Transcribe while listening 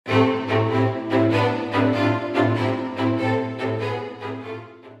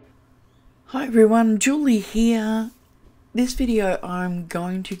Everyone, Julie here. This video I'm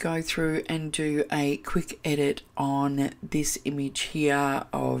going to go through and do a quick edit on this image here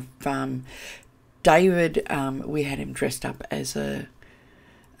of David. We had him dressed up as a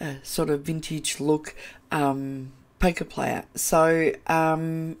sort of vintage look poker player. So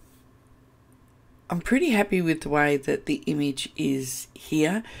I'm pretty happy with the way that the image is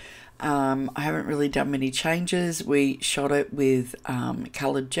here. I haven't really done many changes. We shot it with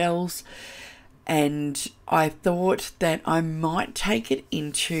coloured gels, and I thought that I might take it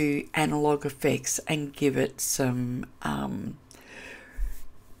into Analog FX and give it some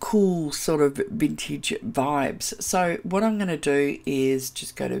cool sort of vintage vibes. So what I'm going to do is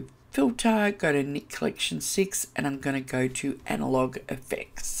just go to Filter, go to Nik Collection 6, and I'm going to go to Analog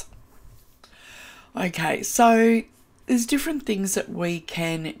FX. Okay, so there's different things that we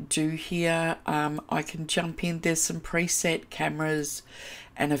can do here. I can jump in. There's some preset cameras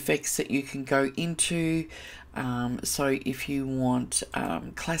and effects that you can go into. So if you want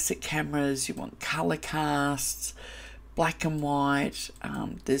classic cameras, you want color casts, black and white,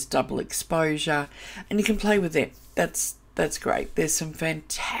 there's double exposure, and you can play with it. That's great. There's some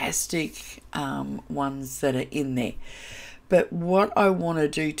fantastic ones that are in there. But what I want to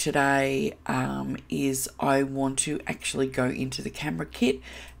do today is I want to actually go into the camera kit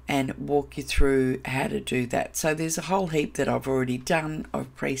and walk you through how to do that. So there's a whole heap that I've already done.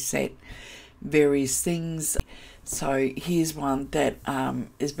 I've preset various things. So here's one that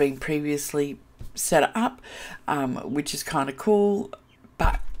has been previously set up, which is kind of cool.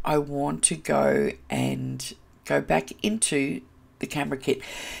 But I want to go back into the camera kit.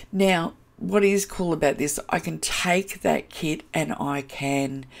 Now, what is cool about this, I can take that kit and I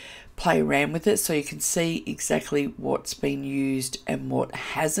can play around with it, so you can see exactly what's been used and what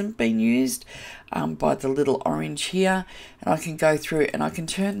hasn't been used by the little orange here, and I can go through and I can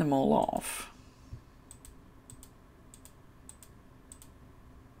turn them all off.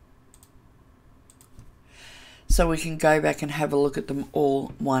 So we can go back and have a look at them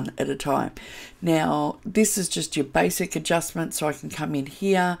all one at a time. Now, this is just your basic adjustment, so I can come in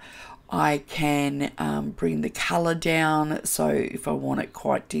here. I can bring the color down, so if I want it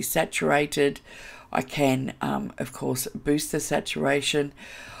quite desaturated, I can, of course, boost the saturation.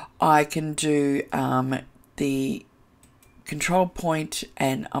 I can do the control point,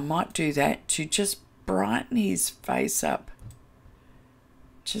 and I might do that to just brighten his face up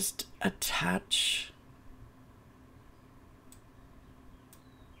just a touch.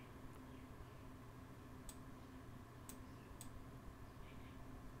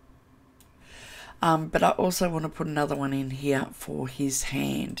 But I also want to put another one in here for his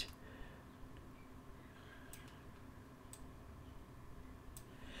hand.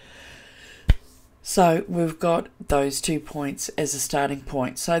 So we've got those 2 points as a starting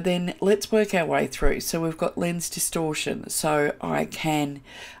point. So then let's work our way through. So we've got lens distortion. So I can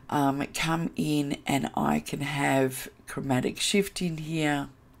come in and I can have chromatic shift in here.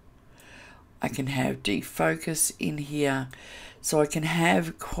 I can have defocus in here. So I can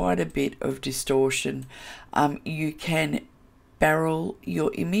have quite a bit of distortion. You can barrel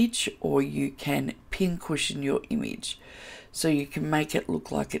your image, or you can pin cushion your image. So you can make it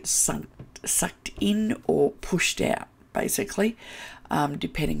look like it's sucked in or pushed out, basically,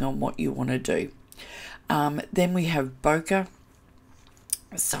 depending on what you want to do. Then we have bokeh.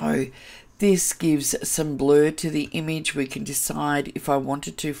 So this gives some blur to the image. We can decide if I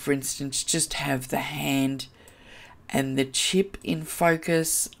wanted to, for instance, just have the hand and the chip in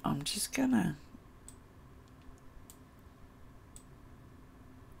focus. I'm just gonna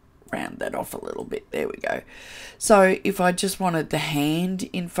round that off a little bit. There we go. So if I just wanted the hand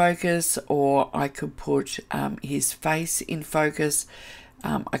in focus, or I could put his face in focus,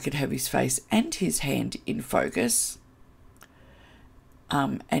 I could have his face and his hand in focus.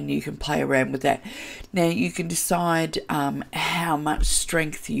 And you can play around with that. Now you can decide how much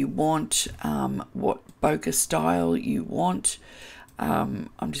strength you want, what bokeh style you want.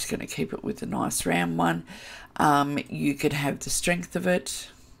 I'm just going to keep it with a nice round one. You could have the strength of it.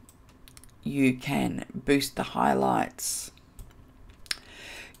 You can boost the highlights.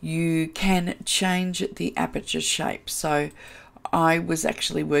 You can change the aperture shape. So I was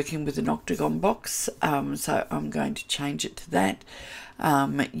actually working with an octagon box, so I'm going to change it to that.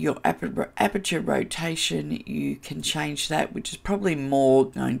 Your aperture rotation, you can change that, which is probably more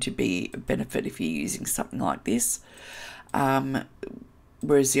going to be a benefit if you're using something like this.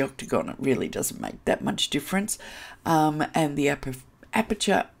 Whereas the octagon, it really doesn't make that much difference. And the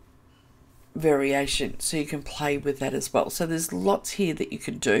aperture variation, so you can play with that as well. So there's lots here that you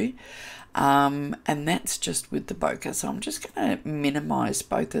can do, and that's just with the bokeh. So I'm just going to minimize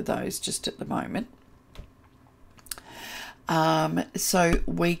both of those just at the moment. So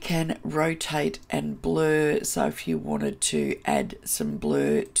we can rotate and blur. So if you wanted to add some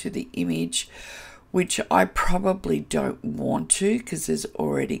blur to the image, which I probably don't want to because there's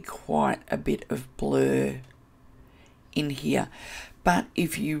already quite a bit of blur in here. But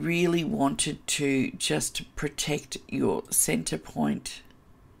if you really wanted to just protect your center point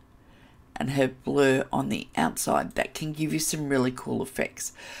and have blur on the outside, that can give you some really cool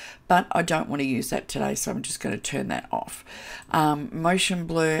effects. But I don't want to use that today, so I'm just going to turn that off. Motion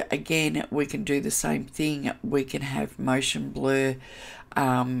blur, again, we can do the same thing. We can have motion blur,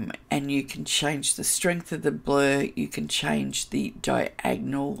 and you can change the strength of the blur. You can change the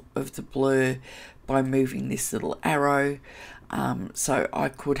diagonal of the blur by moving this little arrow. So I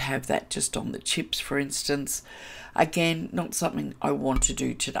could have that just on the chips, for instance. Again, not something I want to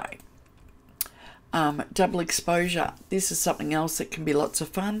do today. Double exposure. This is something else that can be lots of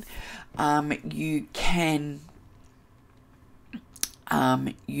fun. You can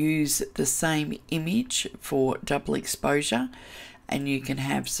use the same image for double exposure, and you can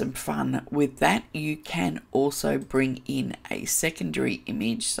have some fun with that. You can also bring in a secondary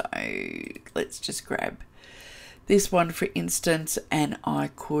image. So let's just grab this one, for instance, and I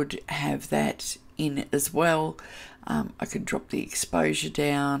could have that in as well. I could drop the exposure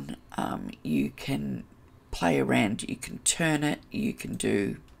down. You can play around, you can turn it, you can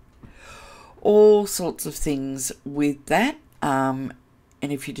do all sorts of things with that. And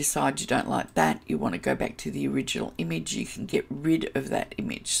if you decide you don't like that, you want to go back to the original image, you can get rid of that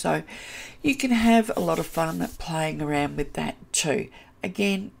image. So you can have a lot of fun playing around with that too.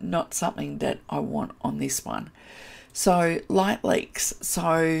 Again, not something that I want on this one. So light leaks.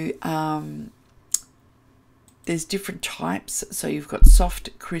 So there's different types. So you've got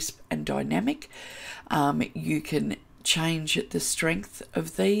soft, crisp, and dynamic. You can change the strength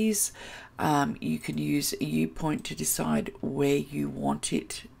of these. You can use a U point to decide where you want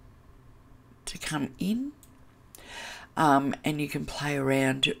it to come in. And you can play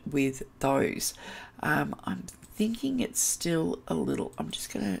around with those. I'm thinking it's still a little, I'm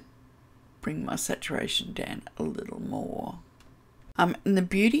just going to bring my saturation down a little more. And the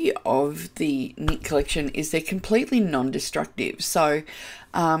beauty of the Nik Collection is they're completely non-destructive. So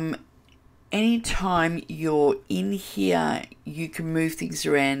anytime you're in here, you can move things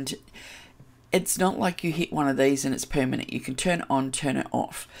around. It's not like you hit one of these and it's permanent. You can turn it on, turn it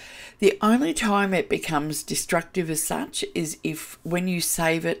off. The only time it becomes destructive as such is if when you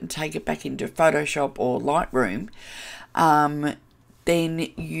save it and take it back into Photoshop or Lightroom, then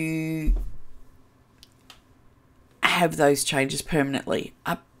you have those changes permanently.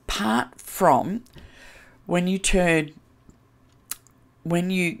 Apart from when you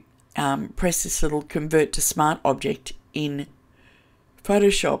press this little convert to smart object in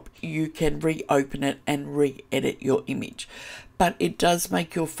Photoshop, you can reopen it and re-edit your image. But it does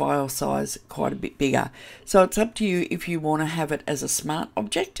make your file size quite a bit bigger. So it's up to you if you want to have it as a smart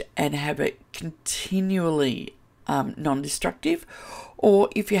object and have it continually non-destructive, or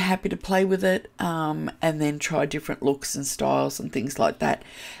if you're happy to play with it and then try different looks and styles and things like that.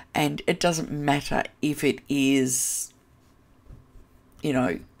 And it doesn't matter if it is, you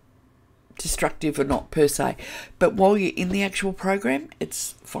know, destructive or not per se, but while you're in the actual program,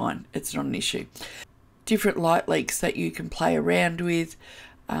 it's fine. It's not an issue. Different light leaks that you can play around with.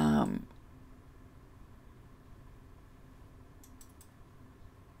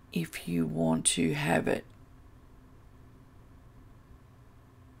 If you want to have it,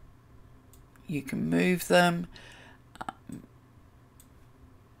 you can move them.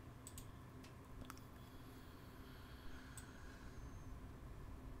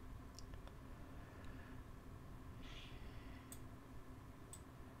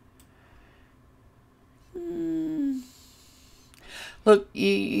 Look,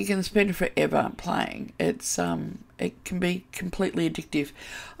 you can spend forever playing. It's it can be completely addictive.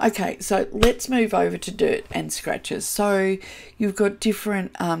 Okay, so let's move over to dirt and scratches. So you've got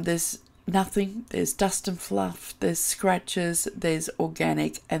different, there's nothing, there's dust and fluff, there's scratches, there's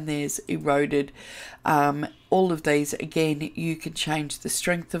organic, and there's eroded. All of these, again, you can change the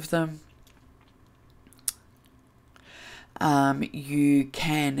strength of them. You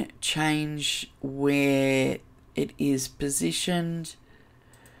can change where it is positioned.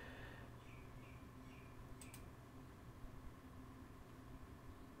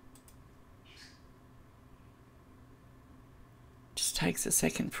 Just takes a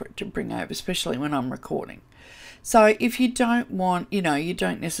second for it to bring over, especially when I'm recording. So if you don't want, you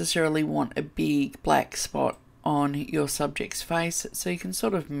don't necessarily want a big black spot on your subject's face, so you can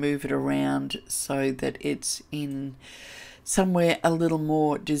sort of move it around so that it's in somewhere a little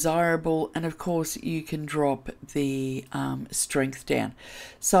more desirable, and of course you can drop the strength down.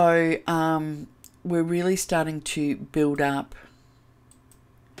 So we're really starting to build up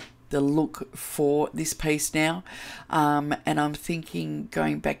the look for this piece now, and I'm thinking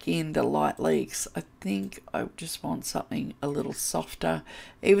going back in the light leaks, I think I just want something a little softer,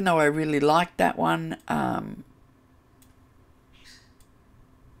 even though I really like that one.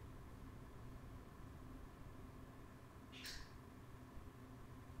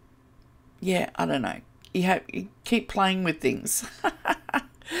 Yeah, I don't know. You keep playing with things.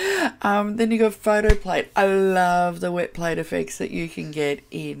 Then you got photo plate. I love the wet plate effects that you can get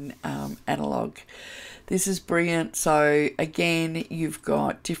in analog. This is brilliant. So again, you've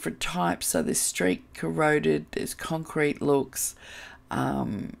got different types. So there's streak, corroded, there's concrete looks.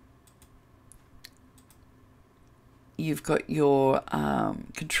 You've got your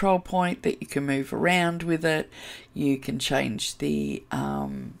control point that you can move around with it. You can change the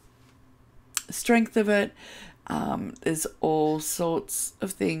strength of it. There's all sorts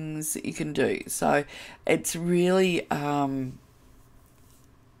of things that you can do. So it's really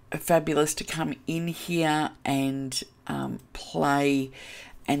fabulous to come in here and play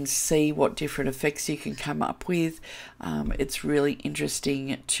and see what different effects you can come up with. It's really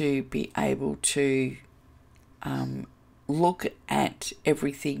interesting to be able to look at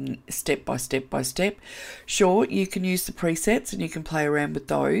everything step by step by step. Sure, you can use the presets and you can play around with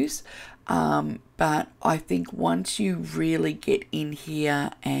those, but I think once you really get in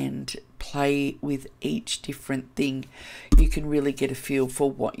here and play with each different thing, you can really get a feel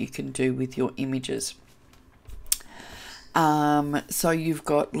for what you can do with your images. So you've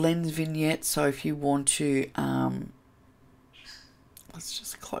got lens vignettes. So if you want to, let's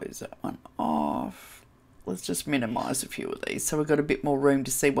just close that one off. Let's just minimize a few of these so we've got a bit more room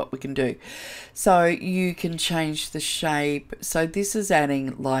to see what we can do. So you can change the shape. So this is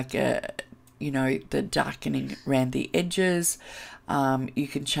adding like a, the darkening around the edges. You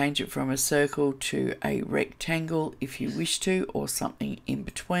can change it from a circle to a rectangle if you wish to, or something in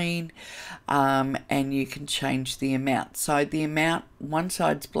between. And you can change the amount. So the amount, one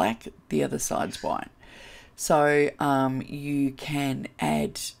side's black, the other side's white. So you can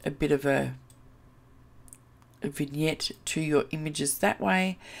add a bit of a vignette to your images that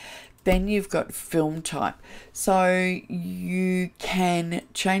way. Then you've got film type, so you can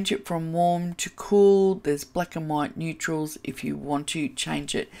change it from warm to cool. There's black and white neutrals if you want to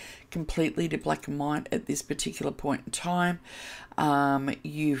change it completely to black and white at this particular point in time.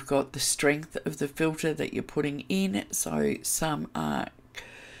 You've got the strength of the filter that you're putting in, so some are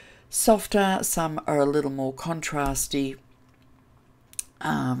softer, some are a little more contrasty.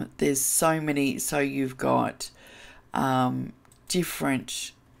 There's so many, so you've got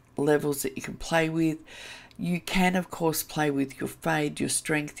different levels that you can play with. You can of course play with your fade, your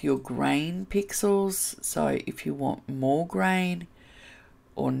strength, your grain pixels, so if you want more grain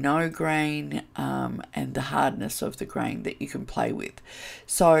or no grain, and the hardness of the grain that you can play with.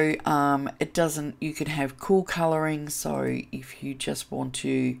 So it doesn't, you can have cool coloring, so if you just want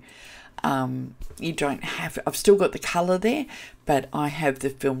to, you don't have, I've still got the color there, but I have the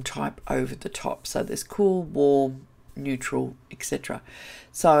film type over the top. So there's cool, warm, neutral, etc.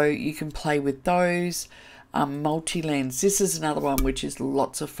 So you can play with those. Multi-lens, this is another one which is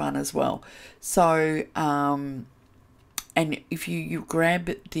lots of fun as well. So and if you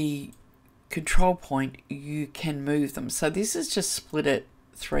grab the control point, you can move them. So this is just split it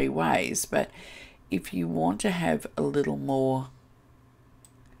 3 ways, but if you want to have a little more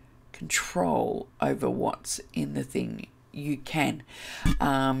control over what's in the thing, you can.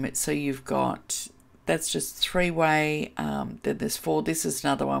 So you've got, that's just 3-way, then there's 4. This is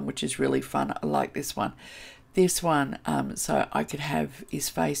another one which is really fun. I like this one. This one, so I could have his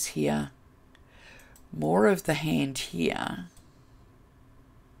face here, more of the hand here,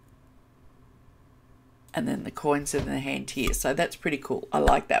 and then the coins in the hand here. So that's pretty cool. I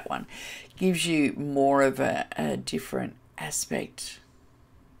like that one. Gives you more of a different aspect.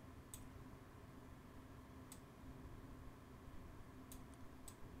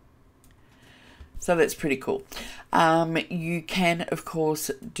 So that's pretty cool. You can, of course,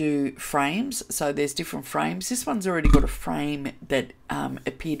 do frames. So there's different frames. This one's already got a frame that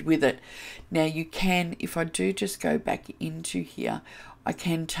appeared with it. Now you can, if I do just go back into here, I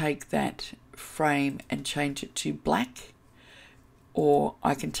can take that frame and change it to black. or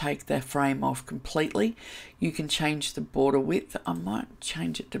I can take the frame off completely. You can change the border width. I might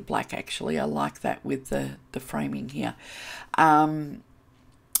change it to black actually. I like that with the framing here. And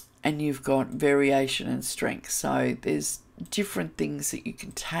you've got variation and strength. So there's different things that you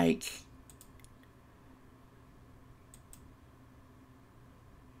can take.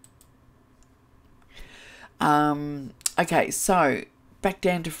 Okay, so back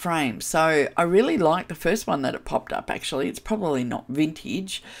down to frames. So I really like the first one that it popped up actually. It's probably not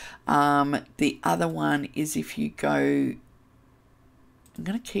vintage. The other one is if you go, I'm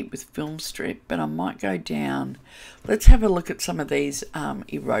going to keep with film strip, but I might go down. Let's have a look at some of these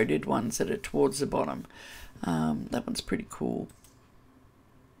eroded ones that are towards the bottom. That one's pretty cool.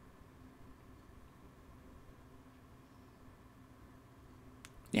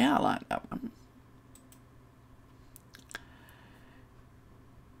 Yeah, I like that one.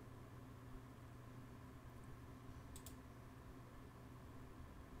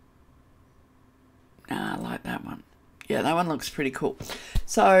 I like that one. Yeah, that one looks pretty cool.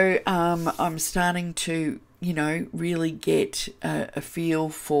 So I'm starting to, you know, really get a feel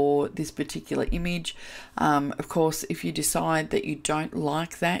for this particular image. Of course, if you decide that you don't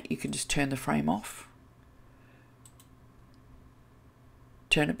like that, you can just turn the frame off,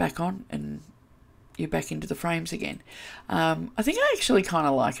 turn it back on, and you're back into the frames again. I think I actually kind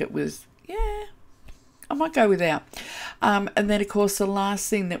of like it with, yeah, I might go without. And then, of course, the last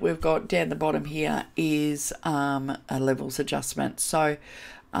thing that we've got down the bottom here is a levels adjustment. So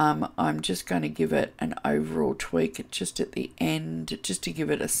I'm just going to give it an overall tweak just at the end, just to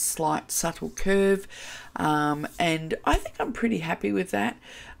give it a slight subtle curve. And I think I'm pretty happy with that.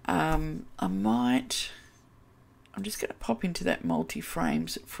 I'm just going to pop into that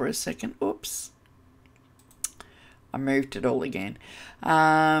multi-frames for a second. Oops. I moved it all again.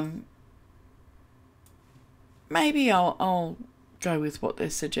 Maybe I'll go with what they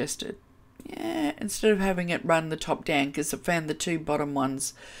suggested. Yeah, instead of having it run the top down, because I found the two bottom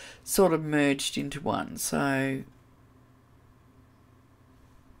ones sort of merged into one. So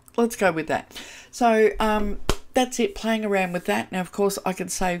let's go with that. So that's it, playing around with that. Now, of course, I can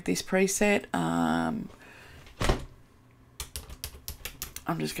save this preset. I'm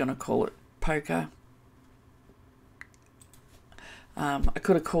just going to call it Poker. I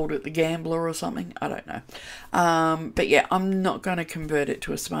could have called it the Gambler or something. I don't know. But yeah, I'm not going to convert it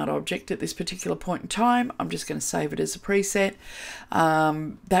to a smart object at this particular point in time. I'm just going to save it as a preset.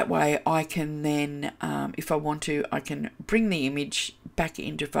 That way I can then, if I want to, I can bring the image back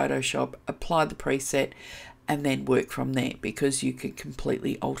into Photoshop, apply the preset, and then work from there, because you can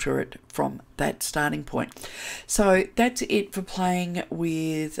completely alter it from that starting point. So that's it for playing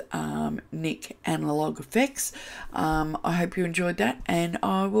with Nik Analog FX. I hope you enjoyed that, and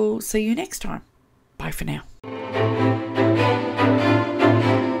I will see you next time. Bye for now.